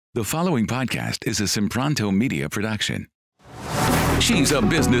The following podcast is a Sempronto Media production. She's a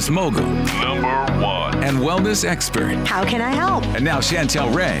business mogul, #1, and wellness expert. How can I help? And now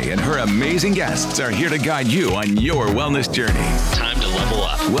Chantel Ray and her amazing guests are here to guide you on your wellness journey. Time to level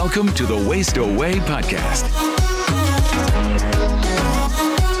up. Welcome to the Waste Away podcast.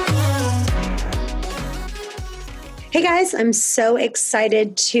 Hey guys, I'm so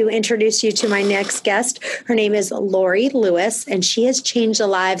excited to introduce you to my next guest. Her name is Lori Lewis, and she has changed the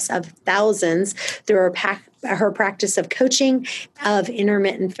lives of thousands through her practice of coaching of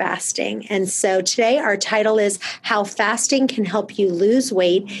intermittent fasting. And so today our title is How Fasting Can Help You Lose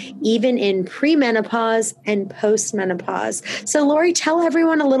Weight Even in Premenopause and Postmenopause. So Lori, tell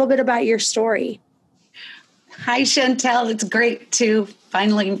everyone a little bit about your story. Hi, Chantel. It's great to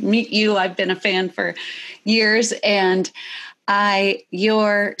finally meet you. I've been a fan for years, and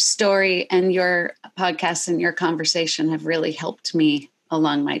your story and your podcast and your conversation have really helped me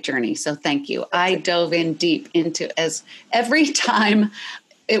along my journey. So thank you. I dove in deep into as every time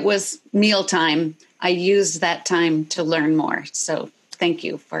it was mealtime, I used that time to learn more. So thank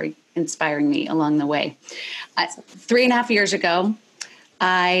you for inspiring me along the way. 3.5 years ago,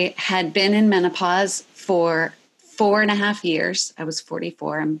 I had been in menopause for 4.5 years. I was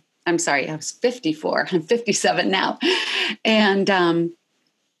 44. I'm sorry, I was 54. I'm 57 now. And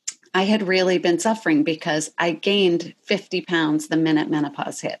I had really been suffering because I gained 50 pounds the minute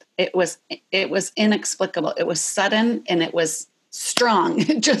menopause hit. It was inexplicable. It was sudden and it was strong.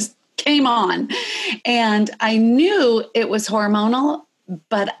 It just came on. And I knew it was hormonal,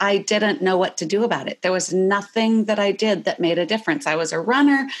 but I didn't know what to do about it. There was nothing that I did that made a difference. I was a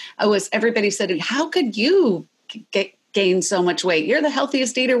runner. Everybody said, how could you gain so much weight? You're the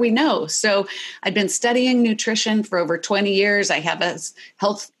healthiest eater we know. So I'd been studying nutrition for over 20 years. I have a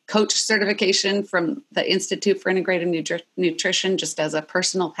health coach certification from the Institute for Integrative Nutrition, just as a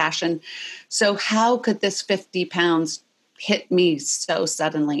personal passion. So how could this 50 pounds hit me so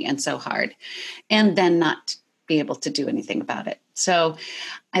suddenly and so hard, and then not be able to do anything about it? So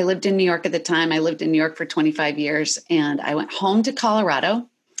I lived in New York at the time. I lived in New York for 25 years, and I went home to Colorado,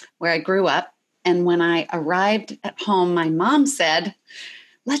 where I grew up. And when I arrived at home, my mom said,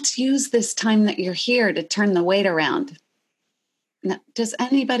 let's use this time that you're here to turn the weight around. Now, does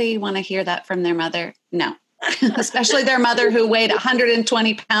anybody want to hear that from their mother? No, especially their mother who weighed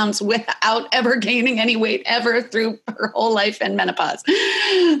 120 pounds without ever gaining any weight ever through her whole life and menopause.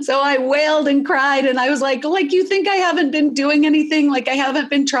 So I wailed and cried, and I was like, you think I haven't been doing anything? Like I haven't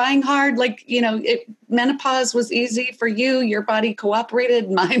been trying hard? Menopause was easy for you. Your body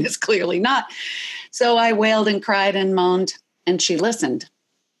cooperated. Mine is clearly not. So I wailed and cried and moaned, and she listened.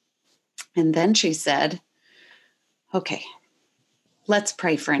 And then she said, okay, let's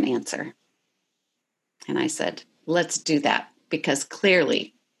pray for an answer. And I said, let's do that, because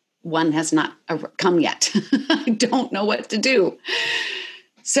clearly one has not come yet. I don't know what to do.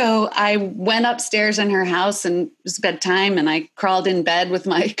 So I went upstairs in her house, and it was bedtime, and I crawled in bed with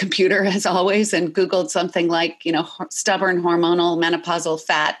my computer as always and Googled something like, stubborn hormonal menopausal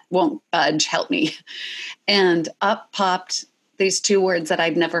fat won't budge, help me. And up popped these two words that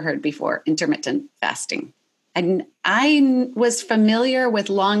I'd never heard before: intermittent fasting. I was familiar with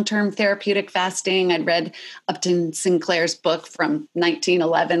long-term therapeutic fasting. I'd read Upton Sinclair's book from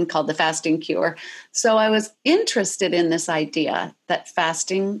 1911 called The Fasting Cure. So I was interested in this idea that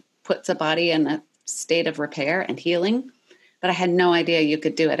fasting puts a body in a state of repair and healing, but I had no idea you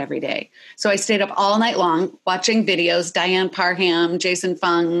could do it every day. So I stayed up all night long watching videos, Diane Parham, Jason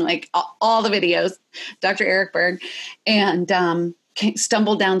Fung, all the videos, Dr. Eric Berg, and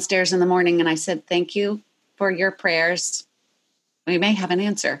stumbled downstairs in the morning, and I said, thank you for your prayers. We may have an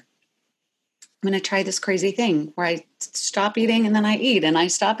answer. I'm going to try this crazy thing where I stop eating and then I eat, and I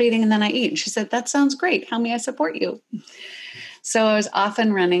stop eating and then I eat. And she said, that sounds great. How may I support you? So I was off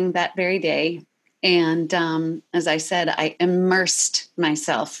and running that very day. And as I said, I immersed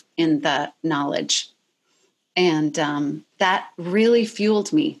myself in the knowledge. And that really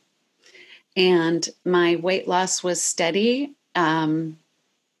fueled me. And my weight loss was steady.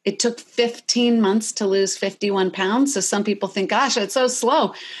 It took 15 months to lose 51 pounds. So some people think, gosh, it's so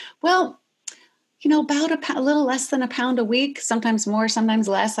slow. Well, about a little less than a pound a week, sometimes more, sometimes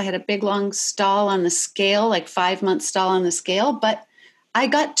less. I had a big, long stall on the scale, 5-month stall on the scale, but I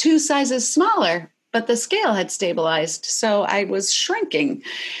got 2 sizes smaller, but the scale had stabilized. So I was shrinking.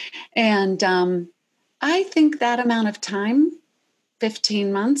 And I think that amount of time,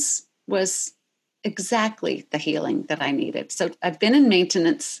 15 months, was exactly the healing that I needed. So I've been in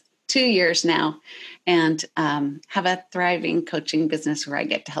maintenance 2 years now, and have a thriving coaching business where I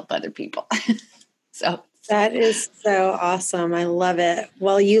get to help other people. So That is so awesome. I love it.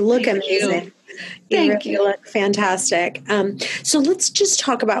 Well, you look amazing. You really look fantastic. So let's just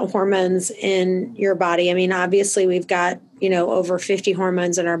talk about hormones in your body. I mean, obviously, we've got, over 50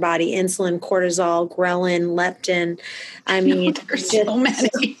 hormones in our body: insulin, cortisol, ghrelin, leptin. I mean, there's so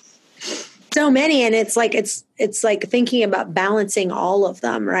many. So many. And it's like thinking about balancing all of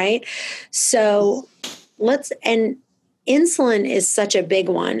them, right? So and insulin is such a big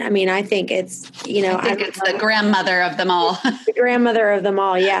one. I mean, I think it's, I think it's the grandmother of them all. The grandmother of them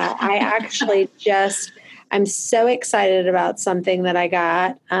all. Yeah. I actually I'm so excited about something that I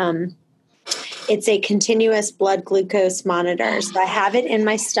got. It's a continuous blood glucose monitor. So I have it in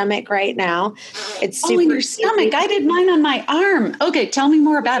my stomach right now. It's super in your stomach. Easy. I did mine on my arm. Okay. Tell me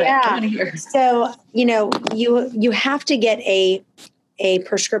more about it. I want to hear. So, you have to get a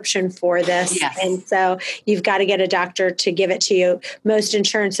prescription for this. Yes. And so you've got to get a doctor to give it to you. Most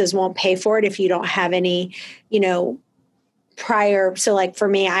insurances won't pay for it if you don't have any, prior. So like for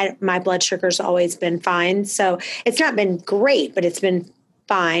me, my blood sugar's always been fine. So it's not been great, but it's been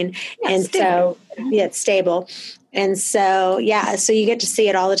fine. And stable. So it's stable. And so, so you get to see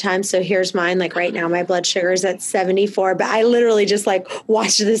it all the time. So here's mine. Like right now, my blood sugar is at 74, but I literally just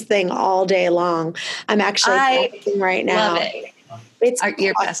watch this thing all day long. I'm actually practicing right now. Love it. It's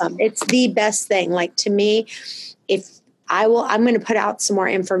awesome. It's the best thing. Like to me, I'm going to put out some more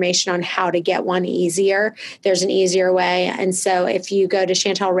information on how to get one easier. There's an easier way. And so if you go to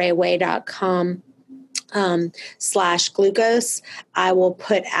chantelrayway.com /glucose, I will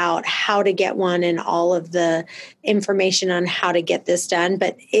put out how to get one and all of the information on how to get this done.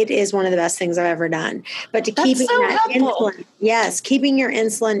 But it is one of the best things I've ever done. But keeping insulin, keeping your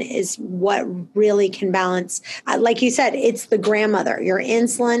insulin is what really can balance. Like you said, it's the grandmother. Your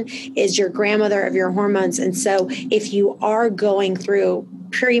insulin is your grandmother of your hormones. And so if you are going through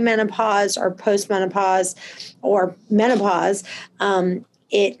perimenopause or postmenopause or menopause,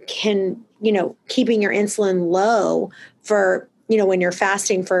 it can, keeping your insulin low for, when you're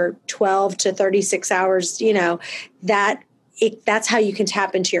fasting for 12 to 36 hours, that's how you can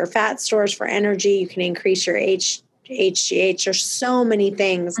tap into your fat stores for energy. You can increase your HGH. There's so many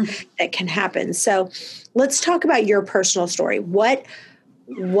things that can happen. So let's talk about your personal story. What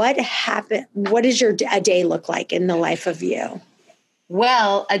happened? What does a day look like in the life of you?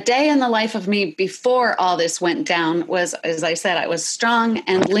 Well, a day in the life of me before all this went down was, as I said, I was strong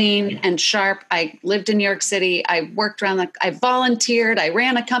and lean and sharp. I lived in New York City. I worked I volunteered. I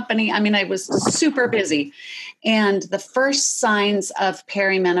ran a company. I mean, I was super busy. And the first signs of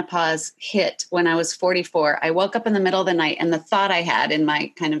perimenopause hit when I was 44. I woke up in the middle of the night and the thought I had in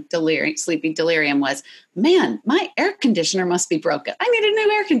my kind of sleepy delirium was, man, my air conditioner must be broken. I need a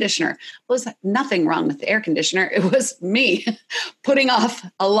new air conditioner. Well, there's nothing wrong with the air conditioner. It was me putting off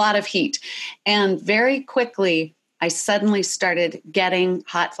a lot of heat. And very quickly, I suddenly started getting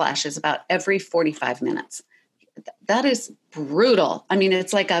hot flashes about every 45 minutes. That is brutal. I mean,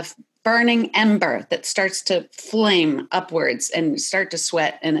 it's like a burning ember that starts to flame upwards and start to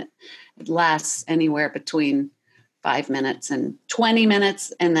sweat. And it lasts anywhere between 5 minutes and 20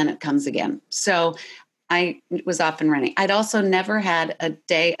 minutes, and then it comes again. So I was off and running. I'd also never had a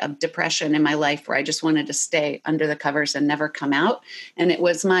day of depression in my life where I just wanted to stay under the covers and never come out. And it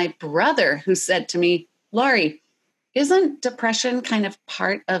was my brother who said to me, Laurie, isn't depression kind of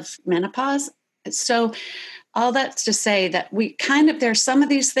part of menopause? So all that's to say that there's some of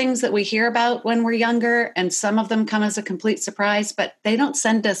these things that we hear about when we're younger, and some of them come as a complete surprise, but they don't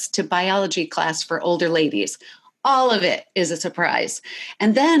send us to biology class for older ladies. All of it is a surprise.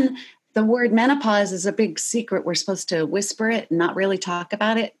 And then the word menopause is a big secret. We're supposed to whisper it and not really talk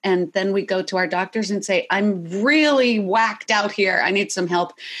about it. And then we go to our doctors and say, I'm really whacked out here. I need some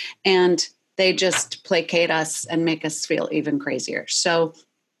help. And they just placate us and make us feel even crazier. So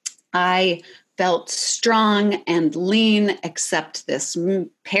I felt strong and lean, except this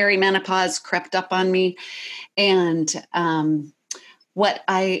perimenopause crept up on me. And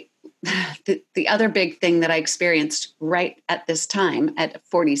the other big thing that I experienced right at this time at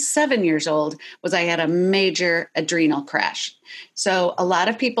 47 years old was I had a major adrenal crash. So a lot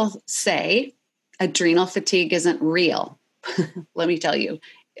of people say adrenal fatigue isn't real. Let me tell you,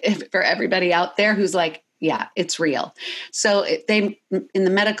 for everybody out there who's like, yeah, it's real. So in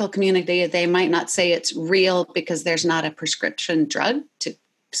the medical community, they might not say it's real because there's not a prescription drug to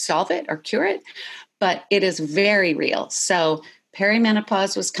solve it or cure it, but it is very real. So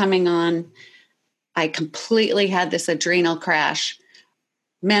perimenopause was coming on. I completely had this adrenal crash.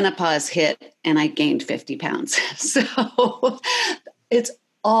 Menopause hit and I gained 50 pounds. So it's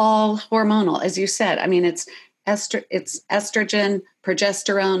all hormonal, as you said. I mean, it's it's estrogen,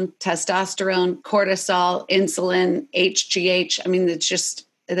 progesterone, testosterone, cortisol, insulin, HGH. I mean, it's just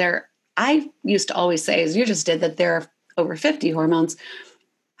there. I used to always say, as you just did, that there are over 50 hormones.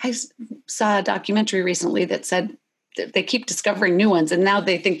 I saw a documentary recently that said that they keep discovering new ones, and now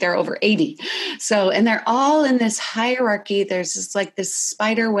they think there are over 80. So, and they're all in this hierarchy. There's this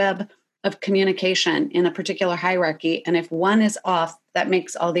spider web of communication in a particular hierarchy. And if one is off, that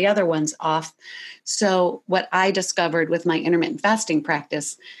makes all the other ones off. So what I discovered with my intermittent fasting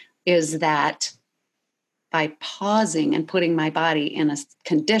practice is that by pausing and putting my body in a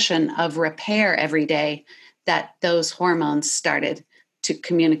condition of repair every day, that those hormones started to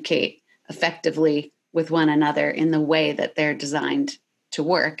communicate effectively with one another in the way that they're designed to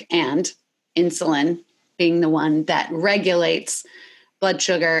work. And insulin being the one that regulates blood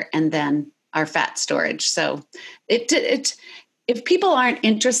sugar and then our fat storage. So if people aren't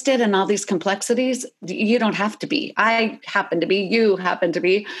interested in all these complexities, you don't have to be. I happen to be, you happen to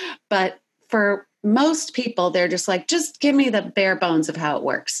be, but for most people, they're just like, just give me the bare bones of how it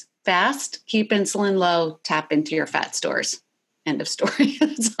works. Fast, keep insulin low, tap into your fat stores. End of story.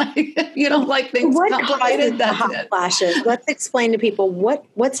 It's like, you don't like things complicated. That's hot flashes. Let's explain to people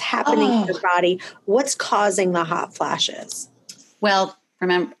what's happening in your body. What's causing the hot flashes? Well,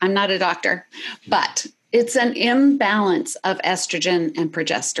 remember, I'm not a doctor, but it's an imbalance of estrogen and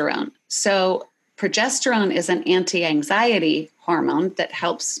progesterone. So progesterone is an anti-anxiety hormone that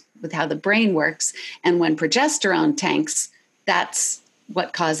helps with how the brain works. And when progesterone tanks, that's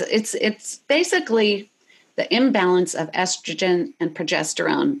what causes it's basically the imbalance of estrogen and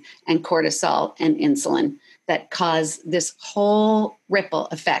progesterone and cortisol and insulin that cause this whole ripple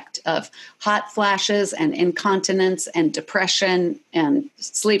effect of hot flashes and incontinence and depression and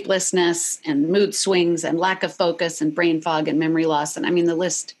sleeplessness and mood swings and lack of focus and brain fog and memory loss. And I mean, the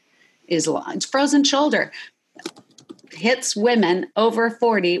list is long. It's frozen shoulder. Hits women over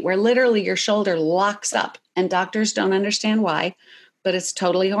 40 where literally your shoulder locks up, and doctors don't understand why, but it's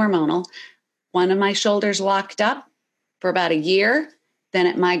totally hormonal. One of my shoulders locked up for about a year. Then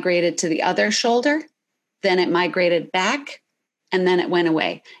it migrated to the other shoulder. Then it migrated back, and then it went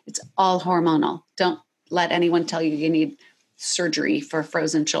away. It's all hormonal. Don't let anyone tell you need surgery for a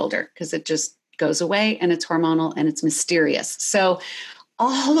frozen shoulder, because it just goes away, and it's hormonal and it's mysterious. So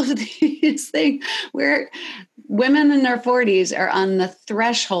all of these things where women in their 40s are on the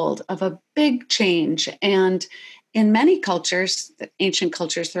threshold of a big change. And in many cultures, ancient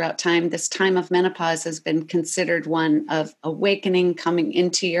cultures throughout time, this time of menopause has been considered one of awakening, coming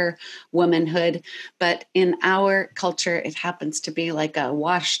into your womanhood. But in our culture, it happens to be like a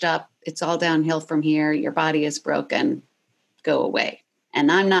washed up, it's all downhill from here, your body is broken, go away. And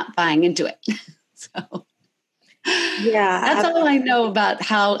I'm not buying into it. So yeah, that's all I know about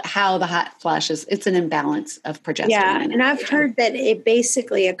how the hot flashes. It's an imbalance of progesterone. Yeah, and I've heard that it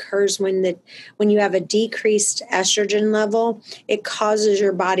basically occurs when you have a decreased estrogen level. It causes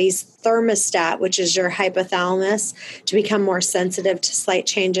your body's thermostat, which is your hypothalamus, to become more sensitive to slight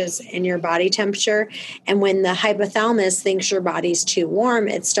changes in your body temperature. And when the hypothalamus thinks your body's too warm,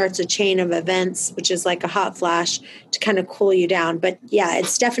 it starts a chain of events, which is like a hot flash, to kind of cool you down. But yeah,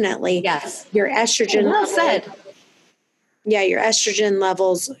 it's definitely your estrogen. Well said. Yeah, your estrogen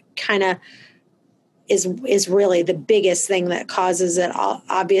levels kind of is really the biggest thing that causes it.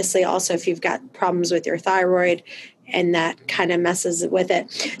 Obviously, also if you've got problems with your thyroid, and that kind of messes with it.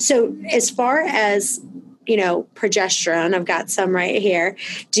 So as far as, progesterone, I've got some right here.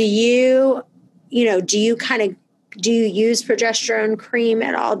 Do you use progesterone cream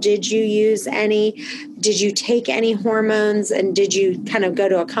at all? Did you use any? Did you take any hormones, and did you kind of go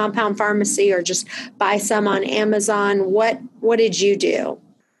to a compound pharmacy or just buy some on Amazon? What did you do?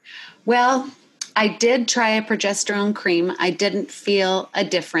 Well, I did try a progesterone cream. I didn't feel a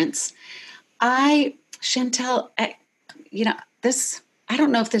difference. Chantel, I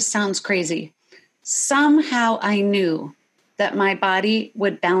don't know if this sounds crazy. Somehow I knew that my body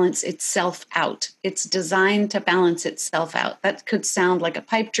would balance itself out. It's designed to balance itself out. That could sound like a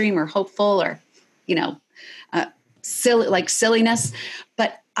pipe dream or hopeful or, silliness.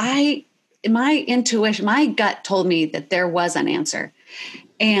 But my intuition, my gut told me that there was an answer.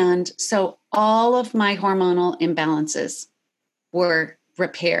 And so all of my hormonal imbalances were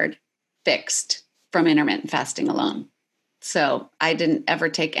repaired, fixed from intermittent fasting alone. So I didn't ever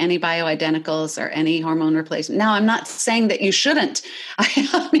take any bioidenticals or any hormone replacement. Now, I'm not saying that you shouldn't.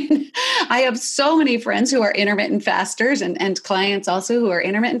 I have so many friends who are intermittent fasters and clients also who are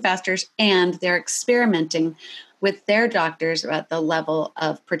intermittent fasters, and they're experimenting with their doctors about the level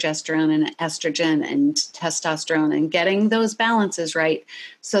of progesterone and estrogen and testosterone and getting those balances right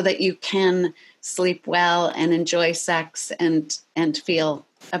so that you can sleep well and enjoy sex and feel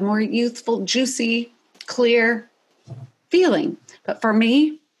a more youthful, juicy, clear feeling. But for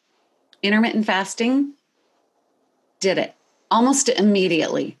me, intermittent fasting did it almost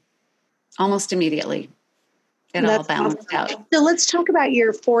immediately. It all balanced out. So let's talk about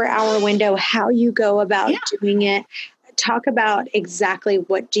your 4-hour window, how you go about doing it. Talk about exactly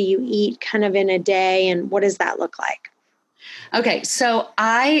what do you eat kind of in a day and what does that look like? Okay, so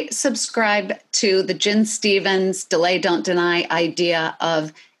I subscribe to the Jen Stevens delay, don't deny idea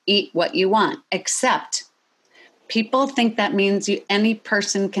of eat what you want, except people think that means any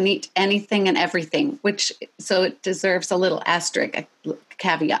person can eat anything and everything, so it deserves a little asterisk, a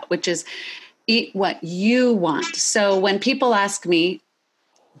caveat, which is eat what you want. So when people ask me,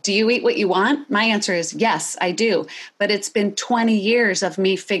 do you eat what you want? My answer is yes, I do. But it's been 20 years of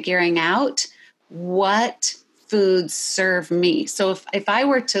me figuring out what foods serve me. So if I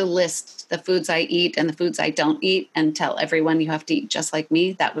were to list the foods I eat and the foods I don't eat and tell everyone you have to eat just like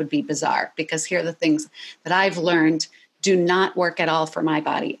me, that would be bizarre, because here are the things that I've learned do not work at all for my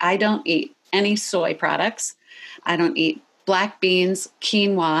body. I don't eat any soy products. I don't eat black beans,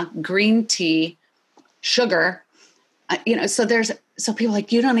 quinoa, green tea, sugar. So people are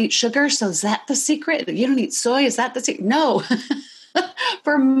like, you don't eat sugar? So is that the secret? You don't eat soy? Is that the secret? No.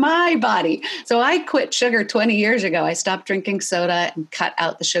 For my body. So I quit sugar 20 years ago. I stopped drinking soda and cut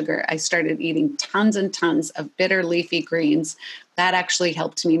out the sugar. I started eating tons and tons of bitter leafy greens. That actually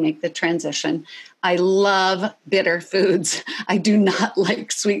helped me make the transition. I love bitter foods. I do not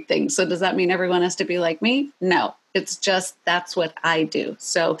like sweet things. So does that mean everyone has to be like me? No, it's just that's what I do.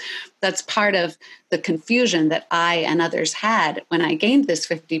 So that's part of the confusion that I and others had when I gained this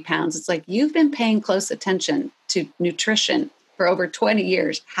 50 pounds. It's like, you've been paying close attention to nutrition for over 20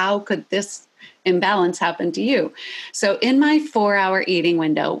 years. How could this imbalance happen to you? So in my 4-hour eating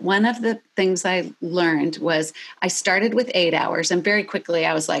window, one of the things I learned was I started with 8 hours, and very quickly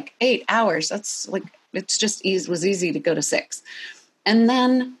I was like, 8 hours, that's like, it's just was easy to go to 6. And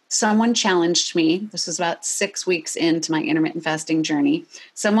then someone challenged me. This was about 6 weeks into my intermittent fasting journey.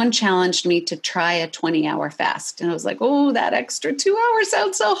 Someone challenged me to try a 20-hour fast. And I was like, oh, that extra 2 hours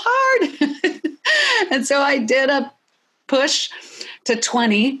sounds so hard. And so I did a push to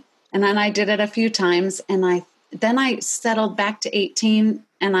 20, and then I did it a few times, and then I settled back to 18,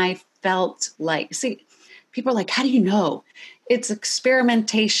 and I felt like, see, people are like, how do you know? It's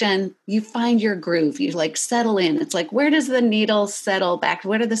experimentation. You find your groove. You like settle in. It's like, where does the needle settle back?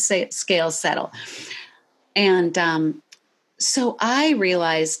 Where do the scales settle? And so I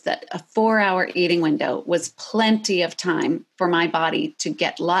realized that a 4-hour eating window was plenty of time for my body to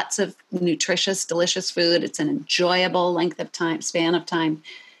get lots of nutritious, delicious food. It's an enjoyable span of time.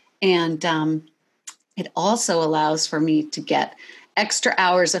 And it also allows for me to get extra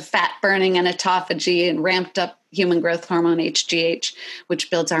hours of fat burning and autophagy and ramped up human growth hormone, HGH,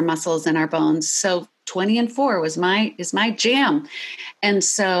 which builds our muscles and our bones. So 20 and 4 is my jam. And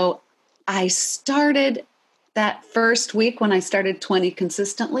so I started that first week when I started 20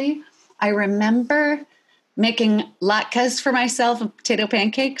 consistently. I remember making latkes for myself, potato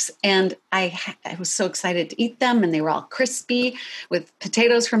pancakes, and I was so excited to eat them, and they were all crispy with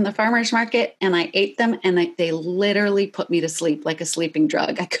potatoes from the farmer's market, and I ate them, and they literally put me to sleep like a sleeping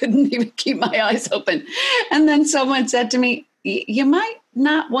drug. I couldn't even keep my eyes open. And then someone said to me, you might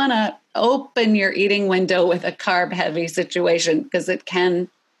not want to open your eating window with a carb-heavy situation because it can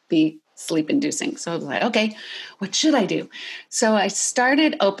be sleep-inducing. So I was like, okay, what should I do? So I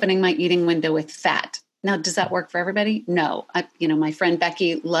started opening my eating window with fat. Now, does that work for everybody? No. My friend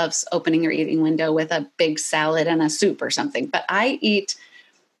Becky loves opening her eating window with a big salad and a soup or something. But I eat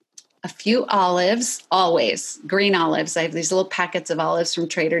a few olives, always green olives. I have these little packets of olives from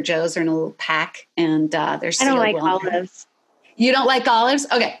Trader Joe's. They're in a little pack, and they're sealed. I don't like olives. You don't like olives?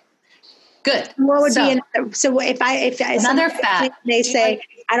 Okay, good. What would be if another fat? They say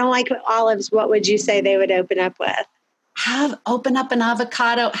I don't like olives. What would you say they would open up with? Open up an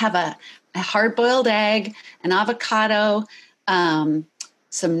avocado. Have a hard-boiled egg, an avocado, some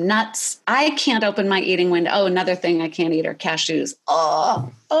nuts. I can't open my eating window. Oh, another thing I can't eat are cashews.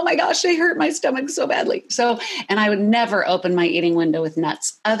 Oh my gosh, they hurt my stomach so badly. And I would never open my eating window with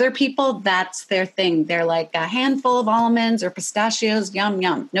nuts. Other people, that's their thing. They're like a handful of almonds or pistachios. Yum,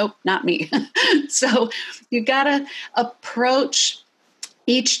 yum. Nope, not me. So you got to approach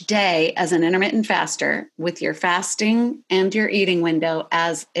each day as an intermittent faster with your fasting and your eating window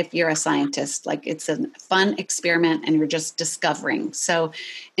as if you're a scientist. Like it's a fun experiment and you're just discovering. So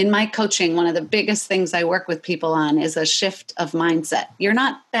in my coaching, one of the biggest things I work with people on is a shift of mindset. You're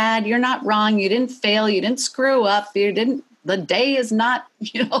not bad. You're not wrong. You didn't fail. You didn't screw up. The day is not,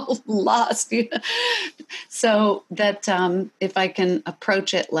 lost. So that if I can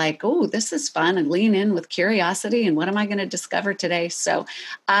approach it like, oh, this is fun, and lean in with curiosity and what am I going to discover today? So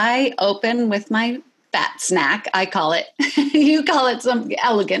I open with my fat snack, I call it. You call it something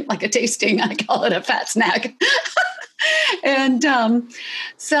elegant, like a tasting. I call it a fat snack. And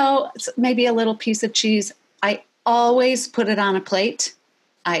so maybe a little piece of cheese. I always put it on a plate.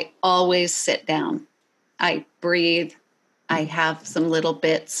 I always sit down. I breathe. I have some little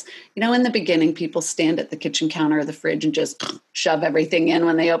bits. In the beginning, people stand at the kitchen counter or the fridge and just shove everything in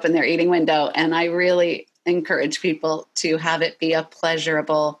when they open their eating window. And I really encourage people to have it be a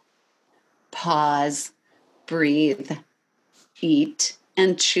pleasurable pause, breathe, eat,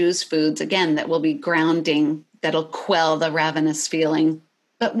 and choose foods, again, that will be grounding, that'll quell the ravenous feeling,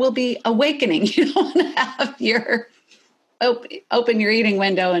 but will be awakening. You don't want to have your open your eating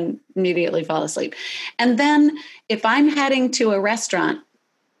window and immediately fall asleep. And then if I'm heading to a restaurant,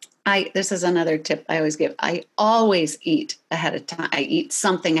 this is another tip I always give. I always eat ahead of time. I eat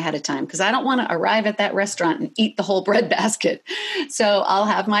something ahead of time because I don't want to arrive at that restaurant and eat the whole bread basket. So I'll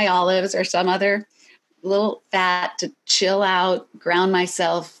have my olives or some other little fat to chill out, ground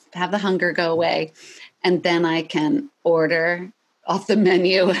myself, have the hunger go away. And then I can order off the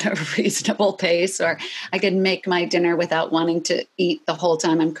menu at a reasonable pace, or I can make my dinner without wanting to eat the whole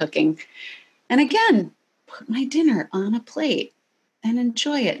time I'm cooking. And again, put my dinner on a plate and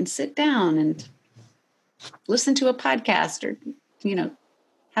enjoy it and sit down and listen to a podcast or,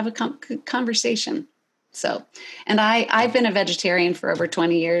 have a conversation. So, and I've been a vegetarian for over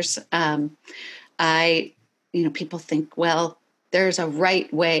 20 years. People think, well, there's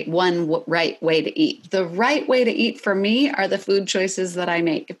one right way to eat. The right way to eat for me are the food choices that I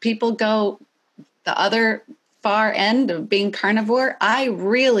make. If people go the other far end of being carnivore, I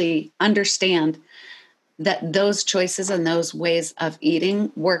really understand that those choices and those ways of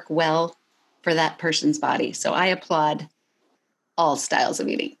eating work well for that person's body. So I applaud all styles of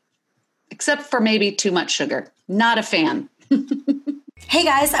eating, except for maybe too much sugar. Not a fan. Hey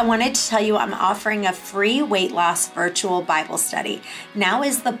guys, I wanted to tell you I'm offering a free weight loss virtual Bible study. Now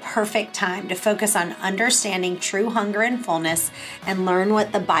is the perfect time to focus on understanding true hunger and fullness and learn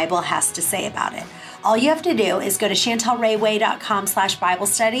what the Bible has to say about it. All you have to do is go to chantelrayway.com/Bible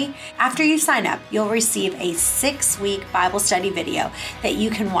study. After you sign up, you'll receive a 6-week Bible study video that you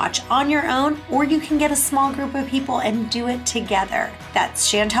can watch on your own, or you can get a small group of people and do it together.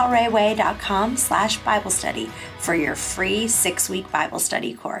 That's chantelrayway.com/Bible study for your free 6-week Bible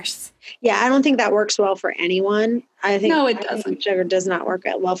study course. Yeah, I don't think that works well for anyone. No, it doesn't. Sugar does not work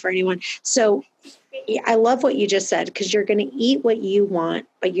well for anyone. So I love what you just said, because you're going to eat what you want,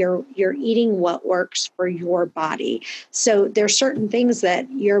 but you're eating what works for your body. So there's certain things that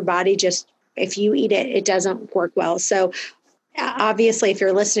your body just, if you eat it, it doesn't work well. So obviously, if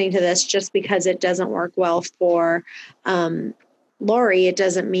you're listening to this, just because it doesn't work well for Lori, it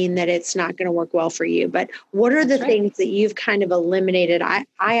doesn't mean that it's not going to work well for you. But what are the things that you've kind of eliminated? I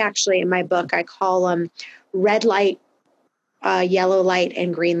actually, in my book, I call them red light, yellow light,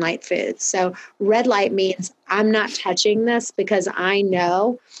 and green light foods. So red light means I'm not touching this because I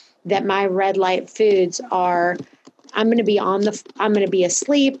know that my red light foods are, I'm going to be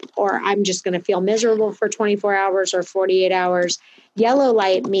asleep, or I'm just going to feel miserable for 24 hours or 48 hours. Yellow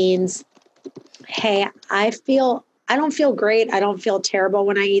light means, hey, I don't feel great. I don't feel terrible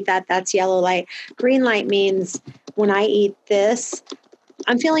when I eat that. That's yellow light. Green light means when I eat this,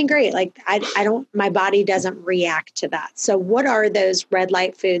 I'm feeling great. Like my body doesn't react to that. So what are those red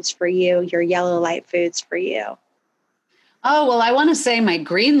light foods for you? Your yellow light foods for you? Oh, well, I want to say my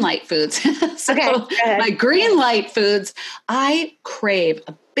green light foods. So okay, my green light foods, I crave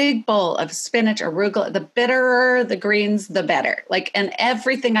a big bowl of spinach, arugula. The bitterer the greens, the better. And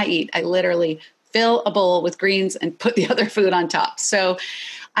everything I eat, I literally fill a bowl with greens and put the other food on top. So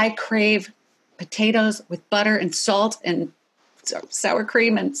I crave potatoes with butter and salt and sour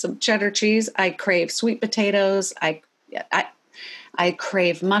cream and some cheddar cheese. I crave sweet potatoes. I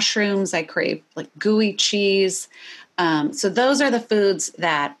crave mushrooms. I crave gooey cheese. So those are the foods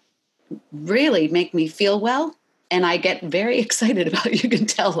that really make me feel well. And I get very excited about, you can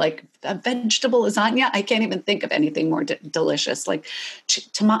tell, a vegetable lasagna. I can't even think of anything more delicious,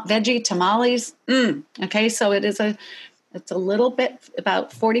 veggie tamales. Okay. So it is It's a little bit,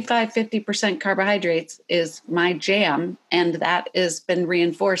 about 45-50% carbohydrates is my jam. And that has been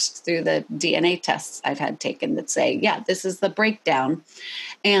reinforced through the DNA tests I've had taken that say, yeah, this is the breakdown.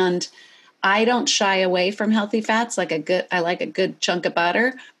 And I don't shy away from healthy fats. I like a good chunk of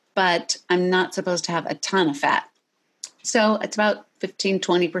butter, but I'm not supposed to have a ton of fat. So it's about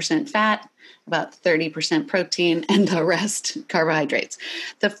 15-20% fat, about 30% protein, and the rest carbohydrates.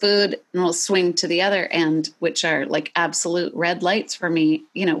 The food, and we'll swing to the other end, which are like absolute red lights for me.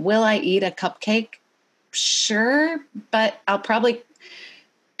 Will I eat a cupcake? Sure, but I'll probably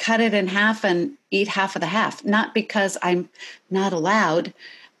cut it in half and eat half of the half. Not because I'm not allowed.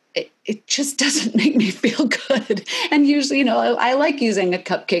 It just doesn't make me feel good. And usually, I like using a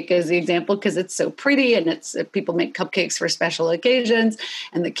cupcake as the example because it's so pretty, and people make cupcakes for special occasions,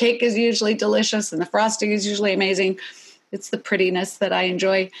 and the cake is usually delicious and the frosting is usually amazing. It's the prettiness that I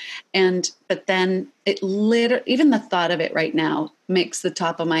enjoy. But then even the thought of it right now makes the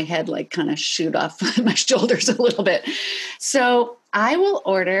top of my head like kind of shoot off my shoulders a little bit. So I will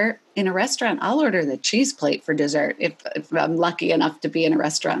order in a restaurant. I'll order the cheese plate for dessert if I'm lucky enough to be in a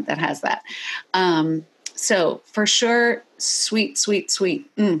restaurant that has that. So for sure, sweet.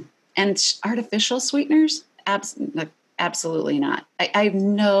 And artificial sweeteners, absolutely not. I have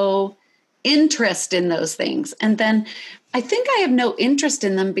no interest in those things. And then I think I have no interest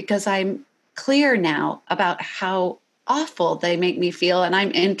in them because I'm clear now about how awful they make me feel. And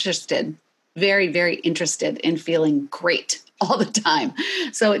I'm interested, very, very interested in feeling great all the time.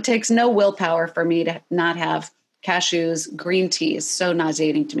 So it takes no willpower for me to not have cashews. Green tea is so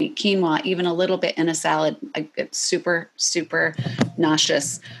nauseating to me. Quinoa, even a little bit in a salad, I get super, super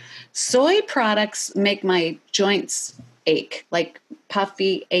nauseous. Soy products make my joints ache, like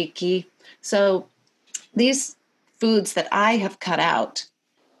puffy, achy. So these foods that I have cut out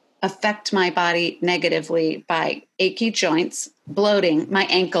affect my body negatively by achy joints, bloating. My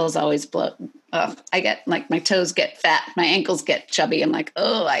ankles always bloat. I get like my toes get fat, my ankles get chubby. I'm like,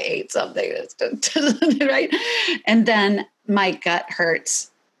 oh, I ate something, right? And then my gut hurts,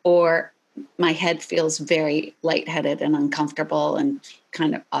 or my head feels very lightheaded and uncomfortable and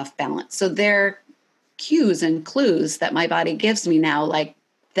kind of off balance. So they're cues and clues that my body gives me now, like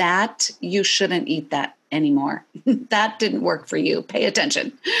that you shouldn't eat that anymore. That didn't work for you. Pay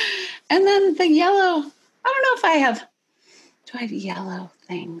attention. And then the yellow, I don't know if do I have yellow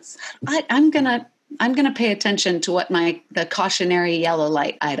things? I'm gonna pay attention to what the cautionary yellow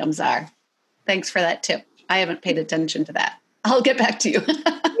light items are. Thanks for that tip. I haven't paid attention to that. I'll get back to you.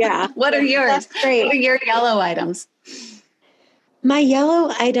 Yeah. What are yours? That's great. What are your yellow items? My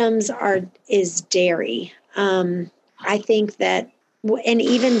yellow items is dairy. I think that, and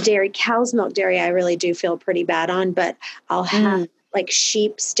even dairy, cow's milk dairy, I really do feel pretty bad on, but I'll have like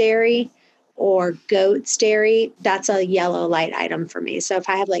sheep's dairy or goat's dairy. That's a yellow light item for me. So if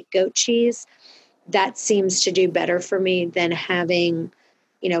I have like goat cheese, that seems to do better for me than having,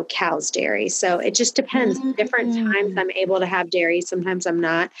 cow's dairy. So it just depends. Different times I'm able to have dairy. Sometimes I'm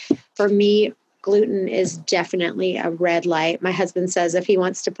not. For me, gluten is definitely a red light. My husband says if he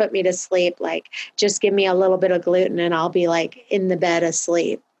wants to put me to sleep, like just give me a little bit of gluten and I'll be like in the bed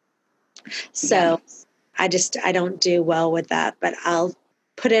asleep. So I don't do well with that, but I'll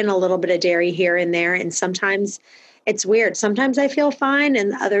put in a little bit of dairy here and there. And sometimes it's weird. Sometimes I feel fine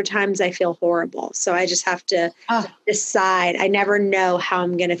and other times I feel horrible. So I just have to decide. I never know how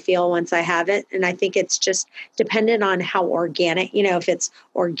I'm going to feel once I have it. And I think it's just dependent on how organic, if it's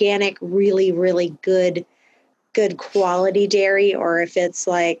organic, really, really good quality dairy, or if it's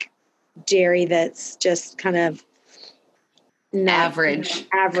like dairy that's just kind of average,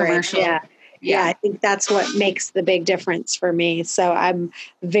 commercial. Yeah, I think that's what makes the big difference for me. So I'm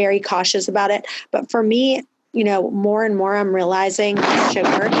very cautious about it. But for me, more and more I'm realizing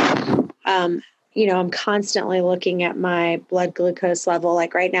sugar. I'm constantly looking at my blood glucose level.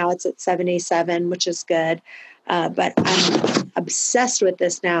 Like right now it's at 77, which is good. But I'm obsessed with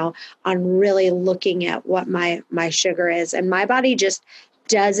this now on really looking at what my sugar is. And my body just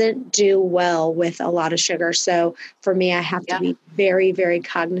doesn't do well with a lot of sugar. So for me, I have to be very, very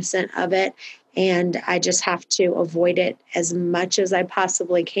cognizant of it. And I just have to avoid it as much as I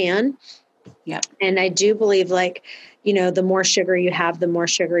possibly can. Yep. And I do believe the more sugar you have, the more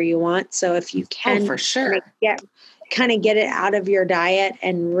sugar you want. So if you can for sure kind of get it out of your diet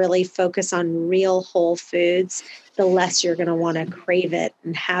and really focus on real whole foods, the less you're going to want to crave it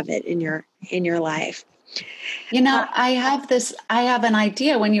and have it in your life. I have an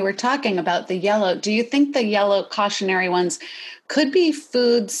idea when you were talking about the yellow. Do you think the yellow cautionary ones could be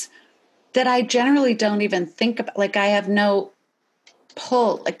foods that I generally don't even think about? Like I have no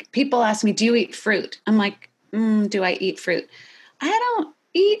pull. Like people ask me, do you eat fruit? I'm like, do I eat fruit? I don't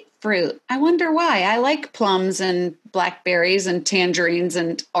eat fruit. I wonder why. I like plums and blackberries and tangerines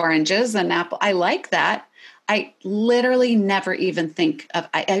and oranges and apple. I like that. I literally never even think of,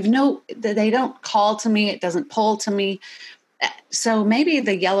 I've no, they don't call to me. It doesn't pull to me. So maybe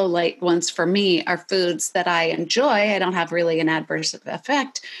the yellow light ones for me are foods that I enjoy. I don't have really an adverse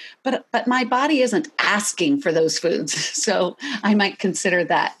effect, but my body isn't asking for those foods. So I might consider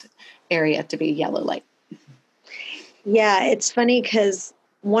that area to be yellow light. Yeah, it's funny because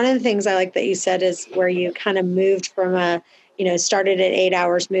one of the things I like that you said is where you kind of moved from started at 8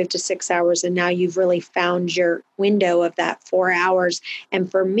 hours, moved to 6 hours, and now you've really found your window of that 4 hours. And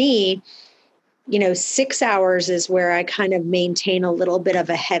for me, 6 hours is where I kind of maintain a little bit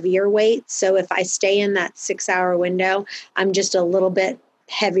of a heavier weight. So if I stay in that 6 hour window, I'm just a little bit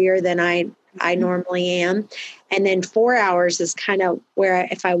heavier than I normally am. And then 4 hours is kind of where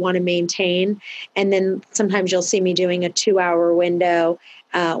if I want to maintain. And then sometimes you'll see me doing a 2 hour window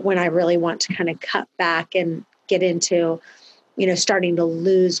when I really want to kind of cut back and get into, starting to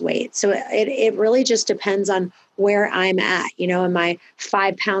lose weight. So it really just depends on where I'm at. Am I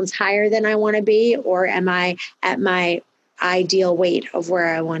 5 pounds higher than I want to be, or am I at my ideal weight of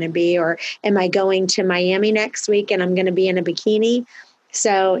where I want to be, or am I going to Miami next week and I'm going to be in a bikini?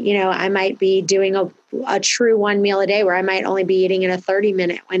 So, I might be doing a true one meal a day where I might only be eating in a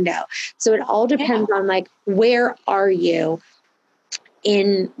 30-minute window. So it all depends on where are you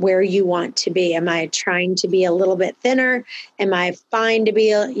in where you want to be? Am I trying to be a little bit thinner? Am I fine to be,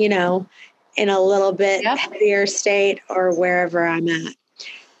 in a little bit heavier state, or wherever I'm at?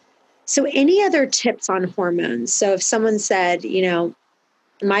 So any other tips on hormones? So if someone said,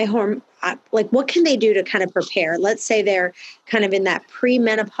 my hormone, what can they do to kind of prepare? Let's say they're kind of in that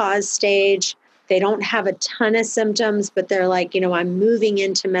premenopause stage. They don't have a ton of symptoms, but they're like, I'm moving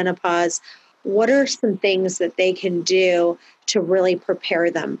into menopause. What are some things that they can do to really prepare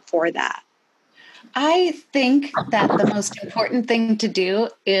them for that? I think that the most important thing to do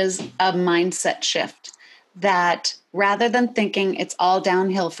is a mindset shift, that rather than thinking it's all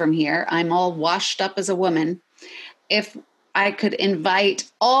downhill from here, I'm all washed up as a woman, if I could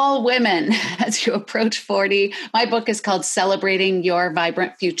invite all women as you approach 40, my book is called Celebrating Your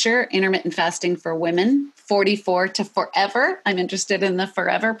Vibrant Future, Intermittent Fasting for Women, 44 to Forever. I'm interested in the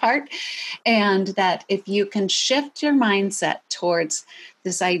forever part. And that if you can shift your mindset towards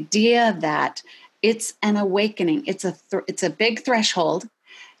this idea that it's an awakening, it's a big threshold.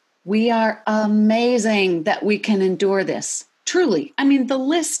 We are amazing that we can endure this. Truly. I mean, the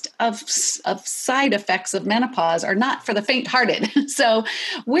list of side effects of menopause are not for the faint-hearted. So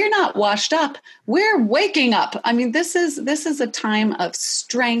we're not washed up. We're waking up. I mean, this is a time of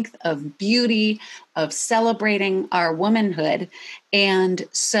strength, of beauty, of celebrating our womanhood. And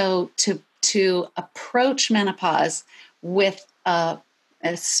so to approach menopause with a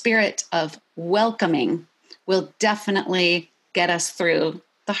spirit of welcoming will definitely get us through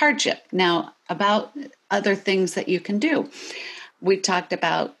the hardship. Now, about other things that you can do. We talked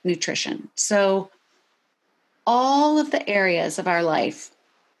about nutrition. So all of the areas of our life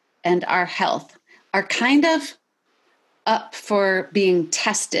and our health are kind of up for being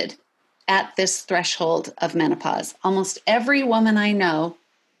tested at this threshold of menopause. Almost every woman I know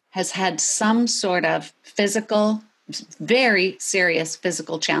has had some sort of very serious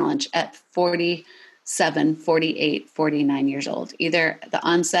physical challenge at 47, 48, 49 years old, either the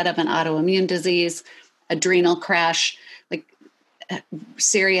onset of an autoimmune disease, adrenal crash,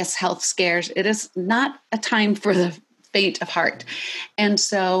 serious health scares. It is not a time for the faint of heart. And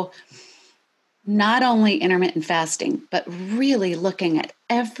so not only intermittent fasting, but really looking at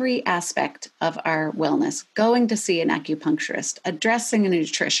every aspect of our wellness, going to see an acupuncturist, addressing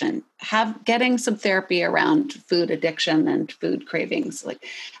nutrition, getting some therapy around food addiction and food cravings,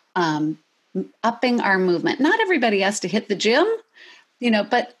 upping our movement. Not everybody has to hit the gym,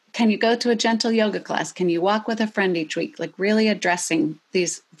 but can you go to a gentle yoga class? Can you walk with a friend each week? Really addressing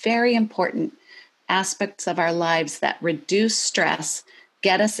these very important aspects of our lives that reduce stress,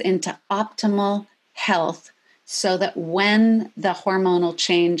 get us into optimal health, so that when the hormonal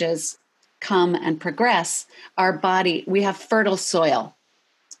changes come and progress, our body, we have fertile soil.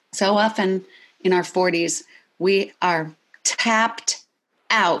 So often in our 40s, we are tapped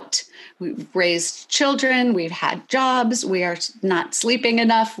out. We've raised children, we've had jobs, we are not sleeping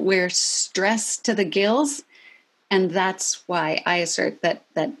enough, we're stressed to the gills. And that's why I assert that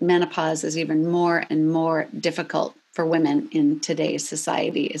menopause is even more and more difficult for women in today's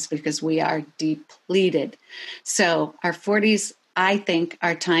society, is because we are depleted. So our 40s, I think,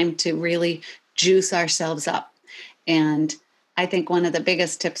 are time to really juice ourselves up. And I think one of the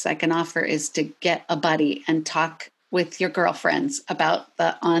biggest tips I can offer is to get a buddy and talk with your girlfriends about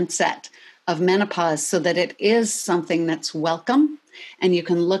the onset of menopause so that it is something that's welcome and you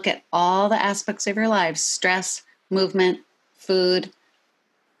can look at all the aspects of your lives: stress, movement, food,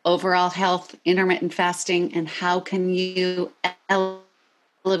 overall health, intermittent fasting, and how can you elevate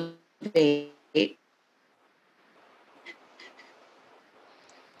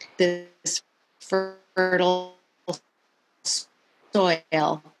this fertile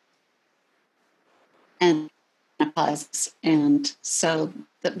soil and menopause. And so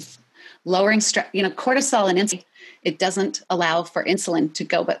the lowering stress, cortisol and insulin, it doesn't allow for insulin to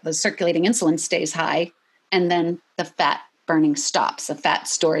go, but the circulating insulin stays high, and then the fat burning stops. The fat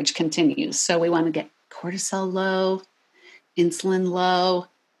storage continues. So we want to get cortisol low, insulin low,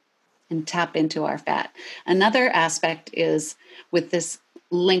 and tap into our fat. Another aspect is with this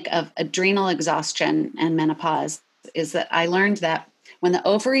link of adrenal exhaustion and menopause is that I learned that when the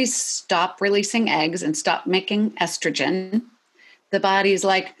ovaries stop releasing eggs and stop making estrogen, the body's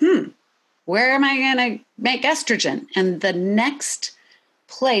like, where am I going to make estrogen? And the next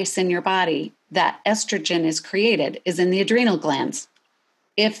place in your body that estrogen is created is in the adrenal glands.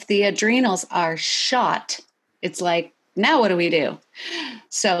 If the adrenals are shot, it's like, now what do we do?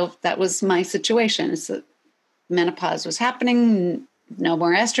 So that was my situation. So menopause was happening, no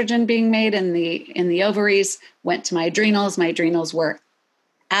more estrogen being made in the ovaries, went to my adrenals. My adrenals were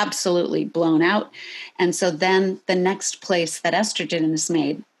absolutely blown out. And so then the next place that estrogen is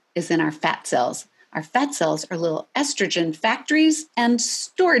made is in our fat cells. Our fat cells are little estrogen factories and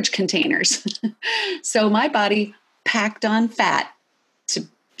storage containers. So my body packed on fat to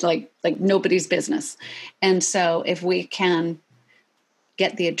like nobody's business. And so if we can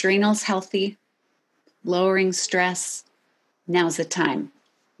get the adrenals healthy, lowering stress, now's the time.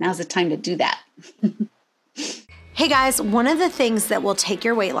 Now's the time to do that. Hey guys, one of the things that will take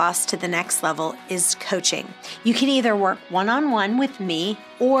your weight loss to the next level is coaching. You can either work one-on-one with me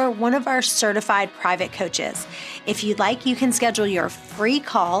or one of our certified private coaches. If you'd like, you can schedule your free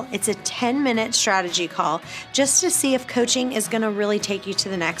call. It's a 10-minute strategy call just to see if coaching is going to really take you to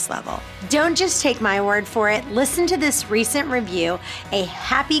the next level. Don't just take my word for it. Listen to this recent review a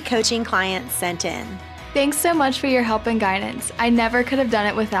happy coaching client sent in. Thanks so much for your help and guidance. I never could have done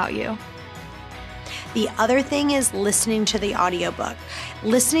it without you. The other thing is listening to the audiobook.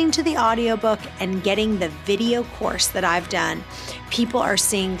 Listening to the audiobook and getting the video course that I've done. People are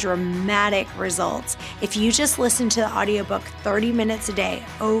seeing dramatic results. If you just listen to the audiobook 30 minutes a day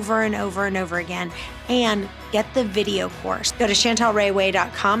over and over and over again and get the video course, go to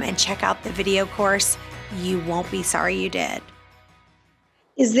ChantelRayway.com and check out the video course. You won't be sorry you did.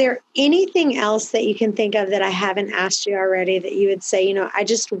 Is there anything else that you can think of that I haven't asked you already that you would say, I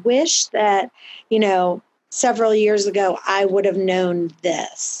just wish that, several years ago, I would have known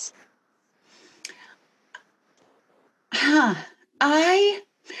this? I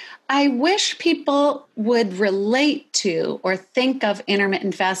wish people would relate to or think of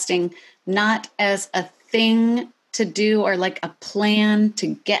intermittent fasting not as a thing to do or like a plan to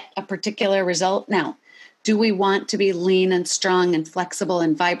get a particular result. Now, do we want to be lean and strong and flexible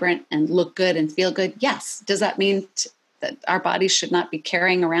and vibrant and look good and feel good? Yes. Does that mean that our bodies should not be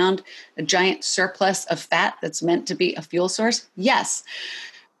carrying around a giant surplus of fat that's meant to be a fuel source? Yes.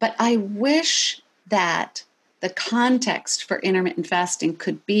 But I wish that the context for intermittent fasting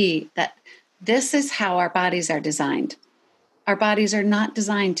could be that this is how our bodies are designed. Our bodies are not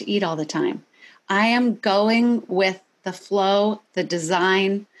designed to eat all the time. I am going with the flow, the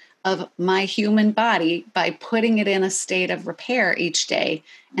design of my human body by putting it in a state of repair each day.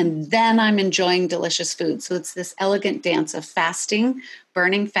 And then I'm enjoying delicious food. So it's this elegant dance of fasting,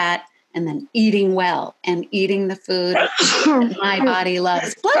 burning fat, and then eating well and eating the food that my body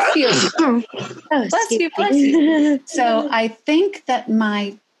loves. Bless you. Bless you. Bless you. So I think that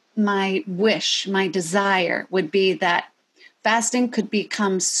my wish, my desire would be that fasting could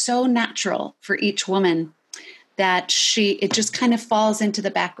become so natural for each woman that it just kind of falls into the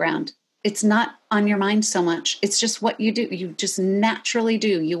background. It's not on your mind so much. It's just what you do. You just naturally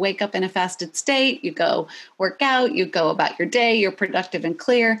do. You wake up in a fasted state, you go work out, you go about your day, you're productive and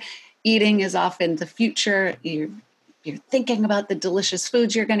clear. Eating is often the future. You're thinking about the delicious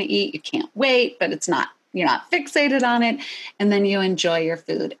foods you're going to eat. You can't wait, but you're not fixated on it. And then you enjoy your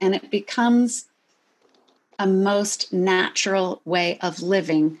food. And it becomes a most natural way of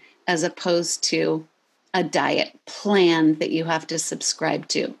living as opposed to a diet plan that you have to subscribe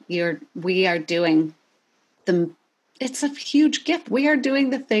to. We are doing it's a huge gift. We are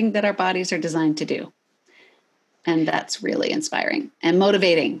doing the thing that our bodies are designed to do. And that's really inspiring and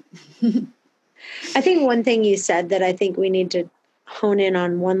motivating. I think one thing you said that I think we need to hone in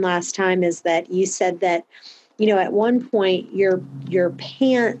on one last time is that you said that, at one point your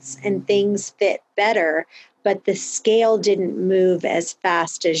pants and things fit better, but the scale didn't move as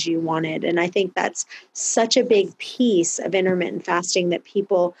fast as you wanted. And I think that's such a big piece of intermittent fasting that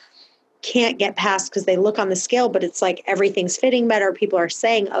people can't get past because they look on the scale, but it's like everything's fitting better. People are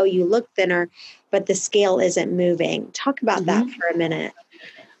saying, oh, you look thinner, but the scale isn't moving. Talk about that for a minute.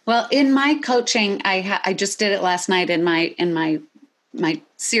 Well, in my coaching, I just did it last night in my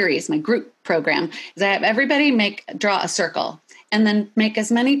series, my group program, is I have everybody draw a circle and then make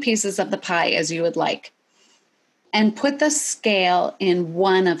as many pieces of the pie as you would like and put the scale in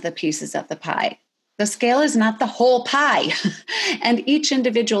one of the pieces of the pie. The scale is not the whole pie. And each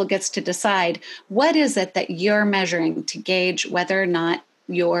individual gets to decide what is it that you're measuring to gauge whether or not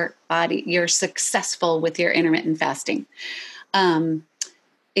you're successful with your intermittent fasting.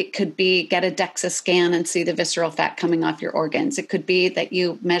 It could be get a DEXA scan and see the visceral fat coming off your organs. It could be that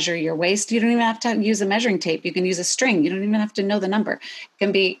you measure your waist. You don't even have to use a measuring tape. You can use a string. You don't even have to know the number. It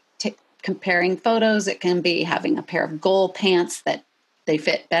can be comparing photos. It can be having a pair of goal pants that they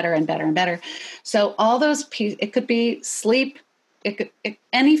fit better and better and better. So all those pieces, it could be sleep,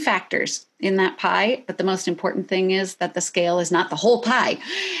 any factors in that pie. But the most important thing is that the scale is not the whole pie.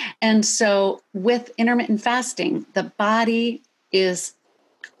 And so with intermittent fasting, the body is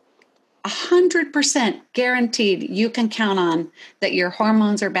 100% guaranteed you can count on that your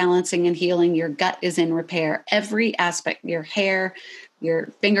hormones are balancing and healing. Your gut is in repair. Every aspect, your hair,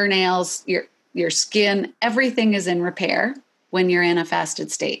 your fingernails, your skin, everything is in repair when you're in a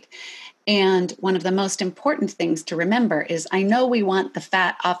fasted state. And one of the most important things to remember is I know we want the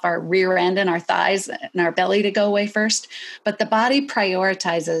fat off our rear end and our thighs and our belly to go away first, but the body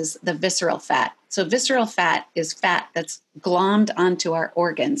prioritizes the visceral fat. So visceral fat is fat that's glommed onto our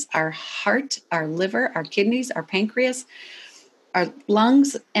organs, our heart, our liver, our kidneys, our pancreas, our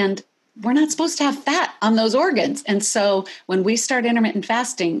lungs, and we're not supposed to have fat on those organs. And so when we start intermittent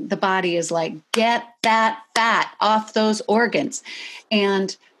fasting, the body is like, get that fat off those organs.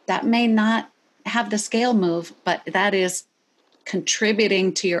 And that may not have the scale move, but that is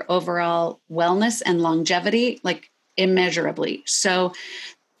contributing to your overall wellness and longevity, like immeasurably. So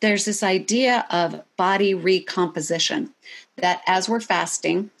there's this idea of body recomposition, that as we're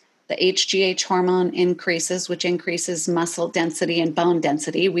fasting, the HGH hormone increases, which increases muscle density and bone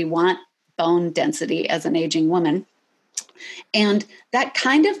density. We want bone density as an aging woman. And that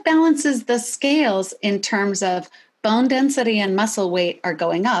kind of balances the scales in terms of bone density and muscle weight are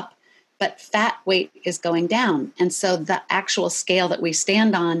going up, but fat weight is going down. And so the actual scale that we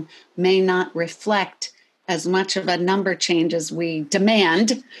stand on may not reflect as much of a number change as we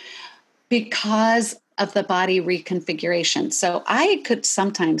demand because of the body reconfiguration. So I could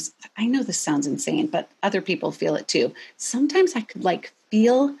sometimes, I know this sounds insane, but other people feel it too. Sometimes I could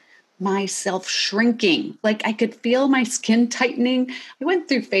feel myself shrinking. I could feel my skin tightening. I went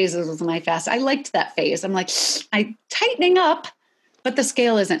through phases with my fast. I liked that phase. I'm I'm tightening up, but the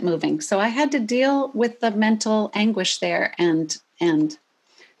scale isn't moving. So I had to deal with the mental anguish there and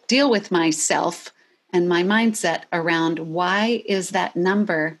deal with myself and my mindset around why is that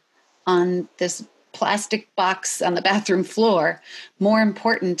number on this plastic box on the bathroom floor more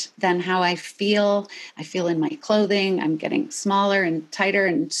important than how I feel in my clothing. I'm getting smaller and tighter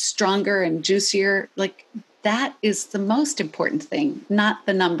and stronger and juicier. That is the most important thing, not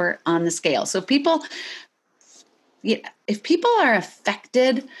the number on the scale. So if people are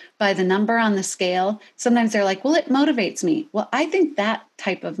affected by the number on the scale, sometimes they're like, well, it motivates me. Well, I think that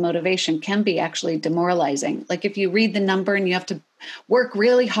type of motivation can be actually demoralizing. If you read the number and you have to work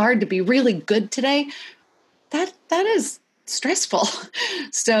really hard to be really good today, that is stressful.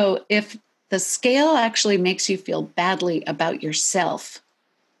 So if the scale actually makes you feel badly about yourself,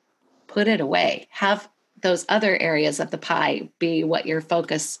 put it away. Have those other areas of the pie be what your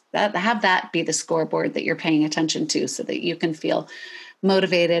focus, have that be the scoreboard that you're paying attention to so that you can feel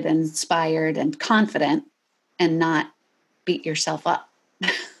motivated and inspired and confident and not beat yourself up.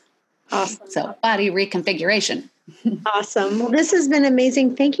 Awesome. So body reconfiguration. Awesome. Well, this has been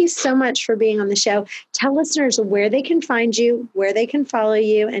amazing. Thank you so much for being on the show. Tell listeners where they can find you, where they can follow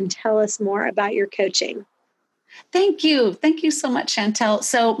you, and tell us more about your coaching. Thank you. Thank you so much, Chantel.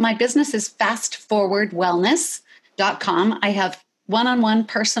 So my business is fastforwardwellness.com. I have one-on-one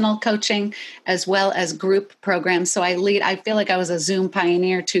personal coaching as well as group programs. So I feel like I was a Zoom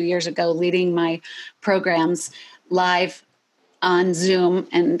pioneer 2 years ago, leading my programs live on Zoom,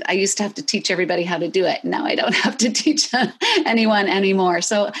 and I used to have to teach everybody how to do it. Now I don't have to teach anyone anymore.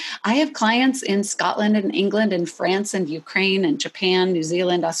 So I have clients in Scotland and England and France and Ukraine and Japan, New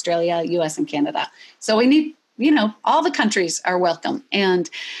Zealand, Australia, US, and Canada. So we need, all the countries are welcome. And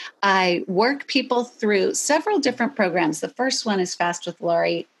I work people through several different programs. The first one is Fast with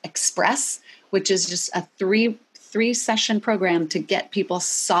Lori Express, which is just a three session program to get people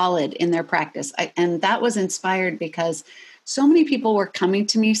solid in their practice. And that was inspired because so many people were coming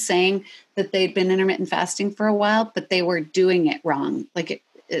to me saying that they'd been intermittent fasting for a while, but they were doing it wrong.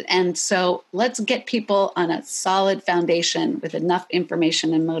 And so let's get people on a solid foundation with enough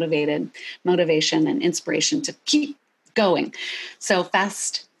information and motivation and inspiration to keep going. So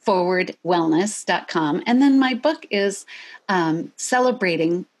fastforwardwellness.com. And then my book is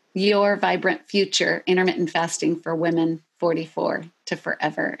Celebrating Your Vibrant Future, Intermittent Fasting for Women 44 to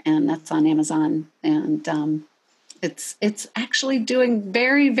Forever. And that's on Amazon. And it's actually doing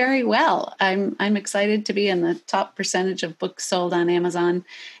very, very well. I'm excited to be in the top percentage of books sold on Amazon,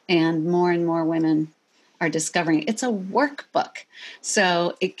 and more women are discovering it. It's a workbook.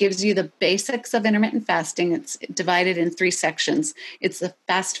 So it gives you the basics of intermittent fasting. It's divided in 3 sections. It's the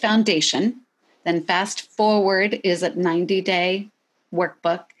Fast Foundation. Then Fast Forward is a 90-day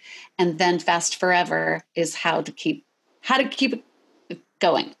workbook. And then Fast Forever is how to keep it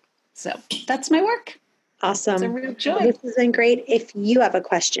going. So that's my work. Awesome. It's a real joy. This has been great. If you have a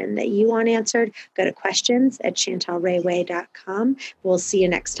question that you want answered, go to questions@chantelrayway.com. We'll see you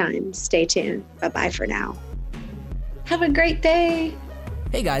next time. Stay tuned. Bye-bye for now. Have a great day.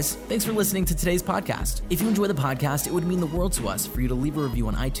 Hey guys, thanks for listening to today's podcast. If you enjoy the podcast, it would mean the world to us for you to leave a review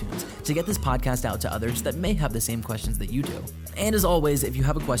on iTunes to get this podcast out to others that may have the same questions that you do. And as always, if you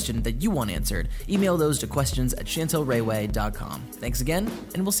have a question that you want answered, email those to questions@chantelrayway.com. Thanks again,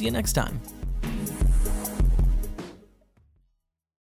 and we'll see you next time.